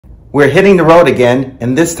We're hitting the road again,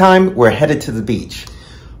 and this time we're headed to the beach.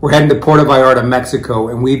 We're heading to Puerto Vallarta, Mexico,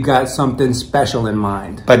 and we've got something special in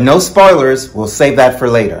mind. But no spoilers, we'll save that for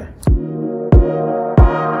later.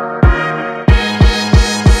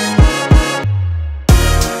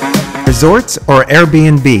 Resorts or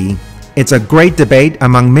Airbnb? It's a great debate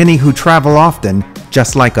among many who travel often,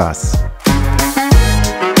 just like us.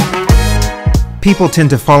 People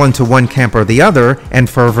tend to fall into one camp or the other, and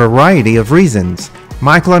for a variety of reasons.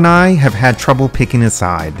 Michael and I have had trouble picking a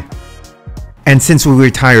side. And since we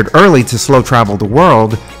retired early to slow travel the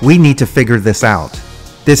world, we need to figure this out.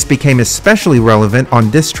 This became especially relevant on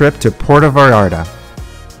this trip to Puerto Vallarta.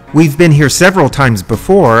 We've been here several times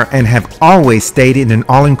before and have always stayed in an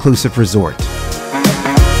all-inclusive resort.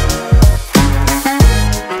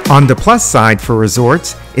 On the plus side for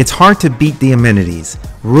resorts, it's hard to beat the amenities: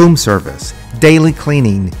 room service, daily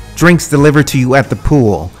cleaning, drinks delivered to you at the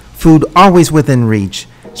pool, food always within reach,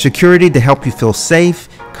 security to help you feel safe,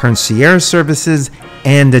 concierge services,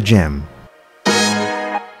 and a gym.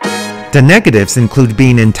 The negatives include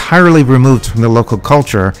being entirely removed from the local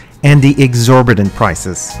culture and the exorbitant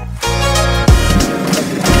prices.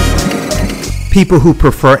 People who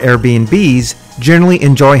prefer Airbnbs generally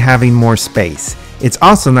enjoy having more space. It's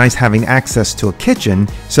also nice having access to a kitchen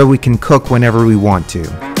so we can cook whenever we want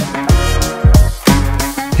to.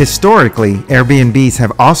 Historically, Airbnbs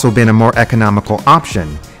have also been a more economical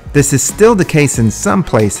option. This is still the case in some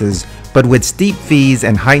places, but with steep fees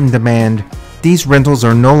and heightened demand, these rentals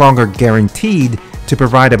are no longer guaranteed to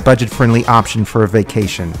provide a budget-friendly option for a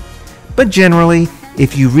vacation. But generally,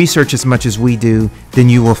 if you research as much as we do, then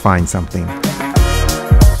you will find something.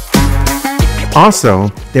 Also,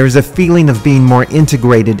 there is a feeling of being more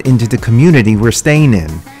integrated into the community we're staying in.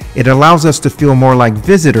 It allows us to feel more like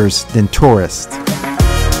visitors than tourists.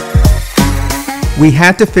 We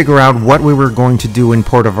had to figure out what we were going to do in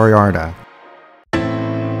Puerto Vallarta.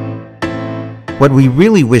 What we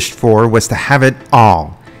really wished for was to have it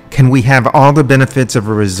all. Can we have all the benefits of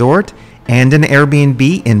a resort and an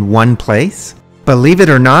Airbnb in one place? Believe it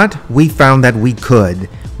or not, we found that we could.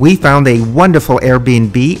 We found a wonderful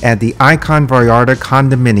Airbnb at the Icon Vallarta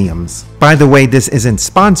condominiums. By the way, this isn't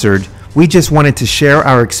sponsored. We just wanted to share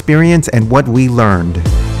our experience and what we learned.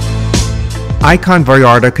 Icon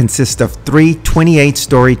Vallarta consists of 3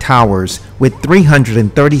 28-story towers with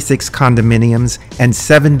 336 condominiums and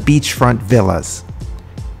 7 beachfront villas.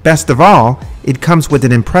 Best of all, it comes with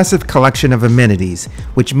an impressive collection of amenities,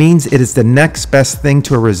 which means it is the next best thing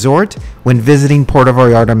to a resort when visiting Puerto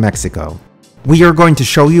Vallarta, Mexico. We are going to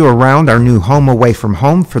show you around our new home away from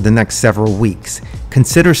home for the next several weeks.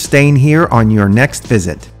 Consider staying here on your next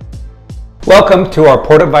visit. Welcome to our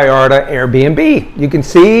Puerto Vallarta Airbnb. You can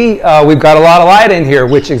see we've got a lot of light in here,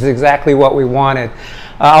 which is exactly what we wanted.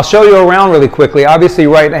 I'll show you around really quickly. Obviously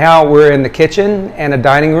right now we're in the kitchen and a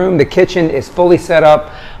dining room. The kitchen is fully set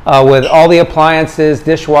up with all the appliances,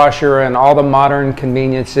 dishwasher, and all the modern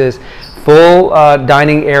conveniences. Full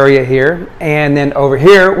dining area here, and then over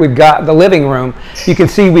here we've got the living room. You can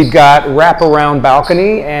see we've got wraparound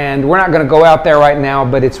balcony, and we're not going to go out there right now,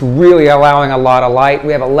 but it's really allowing a lot of light.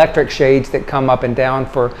 We have electric shades that come up and down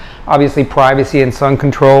for obviously privacy and sun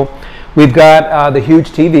control. We've got the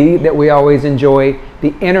huge TV that we always enjoy.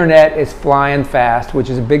 The internet is flying fast, which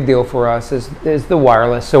is a big deal for us, is the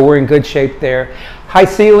wireless, so we're in good shape there. High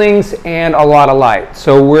ceilings and a lot of light,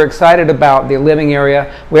 so we're excited about the living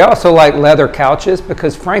area. We also like leather couches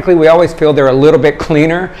because frankly we always feel they're a little bit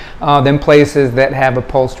cleaner than places that have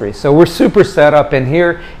upholstery. So we're super set up in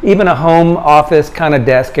here, even a home office kind of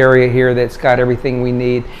desk area here that's got everything we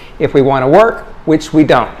need if we want to work, which we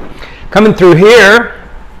don't. Coming through here,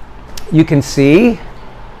 you can see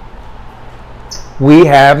we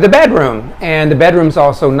have the bedroom, and the bedroom's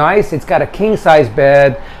also nice. It's got a king-size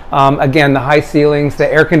bed. Again, the high ceilings,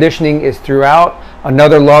 the air conditioning is throughout,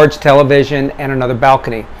 another large television, and another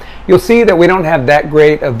balcony. You'll see that we don't have that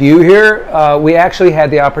great a view here. We actually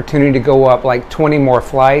had the opportunity to go up like 20 more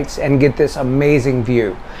flights and get this amazing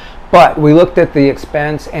view. But we looked at the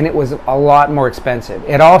expense and it was a lot more expensive.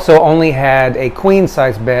 It also only had a queen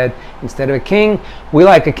size bed instead of a king. We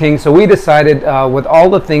like a king, so we decided with all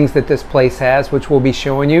the things that this place has, which we'll be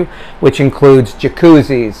showing you, which includes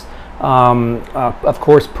jacuzzis, of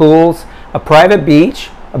course pools, a private beach,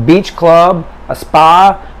 a beach club, a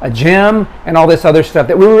spa, a gym, and all this other stuff,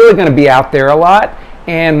 that we were really going to be out there a lot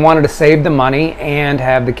and wanted to save the money and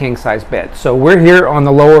have the king size bed. So we're here on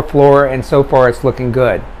the lower floor, and so far it's looking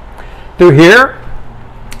good. Through here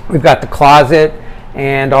we've got the closet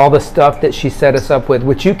and all the stuff that she set us up with,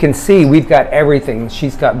 which you can see we've got everything.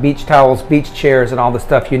 She's got beach towels, beach chairs, and all the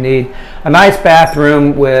stuff you need. A nice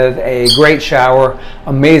bathroom with a great shower,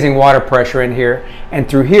 amazing water pressure in here, and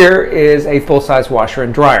through here is a full-size washer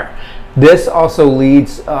and dryer. This also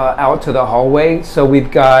leads out to the hallway, so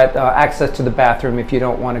we've got access to the bathroom if you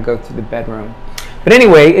don't want to go through the bedroom. But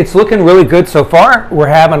anyway, it's looking really good so far. We're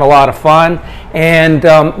having a lot of fun. And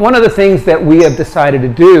one of the things that we have decided to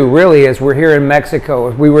do really as we're here in Mexico,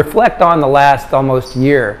 as we reflect on the last almost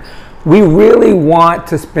year, we really want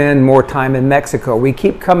to spend more time in Mexico. We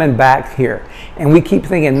keep coming back here and we keep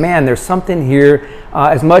thinking, man, there's something here.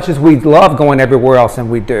 As much as we love going everywhere else,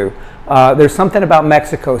 and we do, there's something about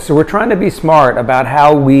Mexico. So we're trying to be smart about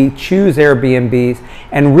how we choose Airbnbs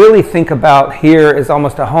and really think about here as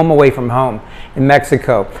almost a home away from home in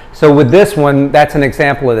Mexico. So with this one, that's an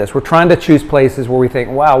example of this. We're trying to choose places where we think,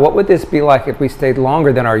 wow, what would this be like if we stayed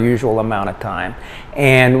longer than our usual amount of time,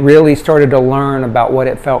 and really started to learn about what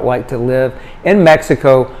it felt like to live in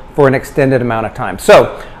Mexico for an extended amount of time.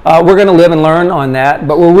 So we're going to live and learn on that,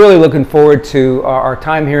 but we're really looking forward to our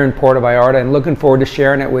time here in Puerto Vallarta and looking forward to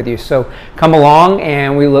sharing it with you. So come along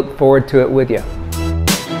and we look forward to it with you.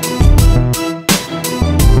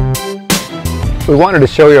 We wanted to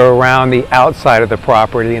show you around the outside of the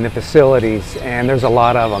property and the facilities, and there's a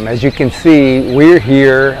lot of them. As you can see, we're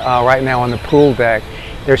here right now on the pool deck.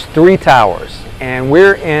 There's 3 towers, and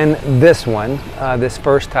we're in this one, this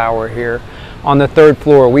first tower here on the 3rd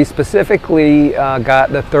floor. We specifically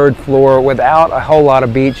got the 3rd floor without a whole lot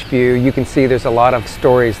of beach view. You can see there's a lot of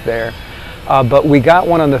stories there. But we got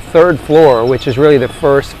one on the 3rd floor, which is really the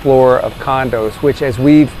first floor of condos, which, as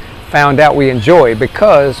we've found out, we enjoy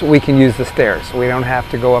because we can use the stairs. We don't have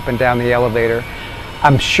to go up and down the elevator.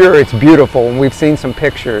 I'm sure it's beautiful, and we've seen some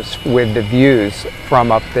pictures with the views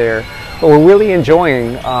from up there, but we're really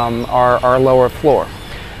enjoying our lower floor.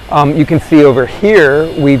 You can see over here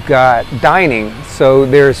we've got dining, so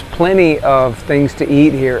there's plenty of things to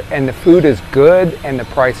eat here, and the food is good and the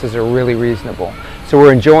prices are really reasonable. So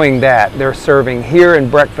we're enjoying that. They're serving here in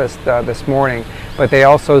breakfast this morning, but they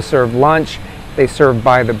also serve lunch. They serve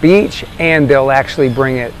by the beach, and they'll actually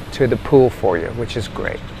bring it to the pool for you, which is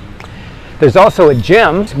great. There's also a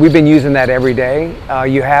gym. We've been using that every day.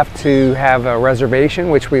 You have to have a reservation,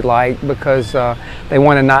 which we like because they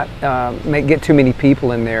want to not get too many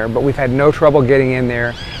people in there, but we've had no trouble getting in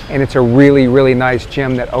there, and it's a really, really nice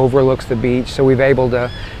gym that overlooks the beach, so we've able to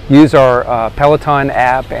use our Peloton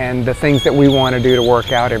app and the things that we want to do to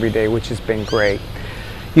work out every day, which has been great.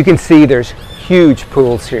 You can see there's huge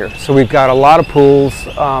pools here. So we've got a lot of pools.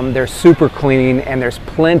 They're super clean, and there's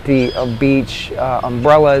plenty of beach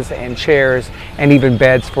umbrellas and chairs and even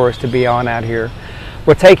beds for us to be on out here.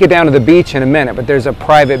 We'll take you down to the beach in a minute, but there's a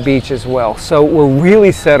private beach as well. So we're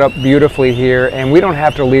really set up beautifully here, and we don't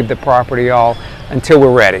have to leave the property all until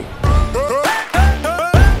we're ready.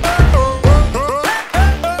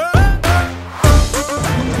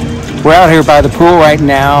 We're out here by the pool right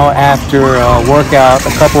now after a workout a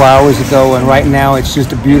couple hours ago, and right now it's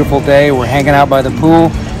just a beautiful day. We're hanging out by the pool,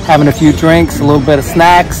 having a few drinks, a little bit of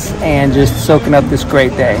snacks, and just soaking up this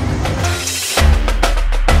great day.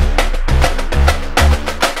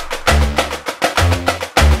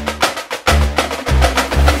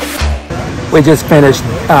 We just finished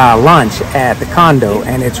lunch at the condo,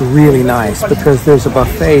 and it's really nice because there's a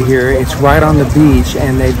buffet here. It's right on the beach,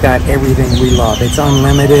 and they've got everything we love. It's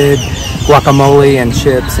unlimited guacamole and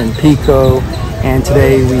chips and pico, and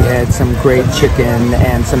today we had some great chicken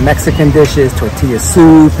and some Mexican dishes, tortilla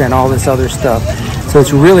soup, and all this other stuff. So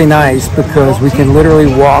it's really nice because we can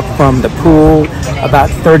literally walk from the pool about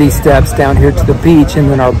 30 steps down here to the beach,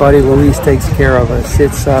 and then our buddy Luis takes care of us.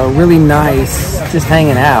 It's really nice just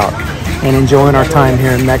hanging out and enjoying our time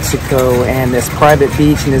here in Mexico, and this private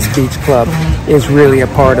beach and this beach club is really a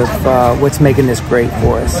part of what's making this great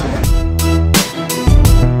for us.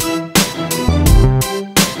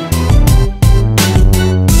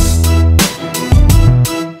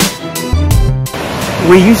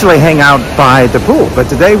 We usually hang out by the pool, but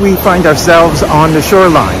today we find ourselves on the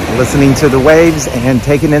shoreline, listening to the waves and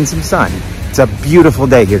taking in some sun. It's a beautiful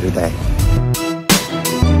day here today.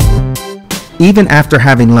 Even after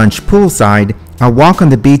having lunch poolside, our walk on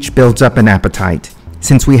the beach builds up an appetite.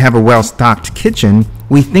 Since we have a well-stocked kitchen,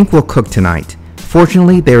 we think we'll cook tonight.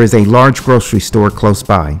 Fortunately, there is a large grocery store close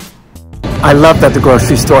by. I love that the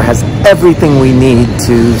grocery store has everything we need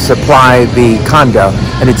to supply the condo,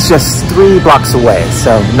 and it's just 3 blocks away,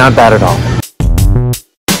 so not bad at all.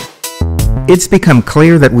 It's become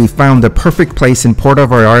clear that we found the perfect place in Puerto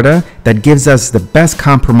Vallarta that gives us the best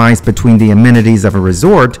compromise between the amenities of a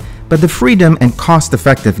resort, but the freedom and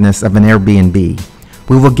cost-effectiveness of an Airbnb.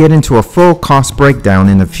 We will get into a full cost breakdown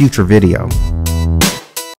in a future video.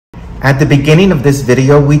 At the beginning of this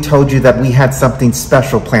video, we told you that we had something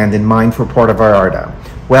special planned in mind for Puerto Vallarta.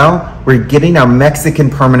 Well, we're getting our Mexican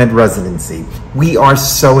permanent residency. We are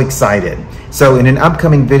so excited. So in an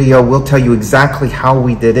upcoming video, we'll tell you exactly how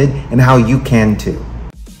we did it and how you can too.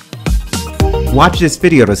 Watch this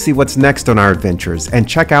video to see what's next on our adventures and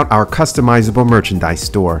check out our customizable merchandise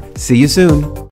store. See you soon.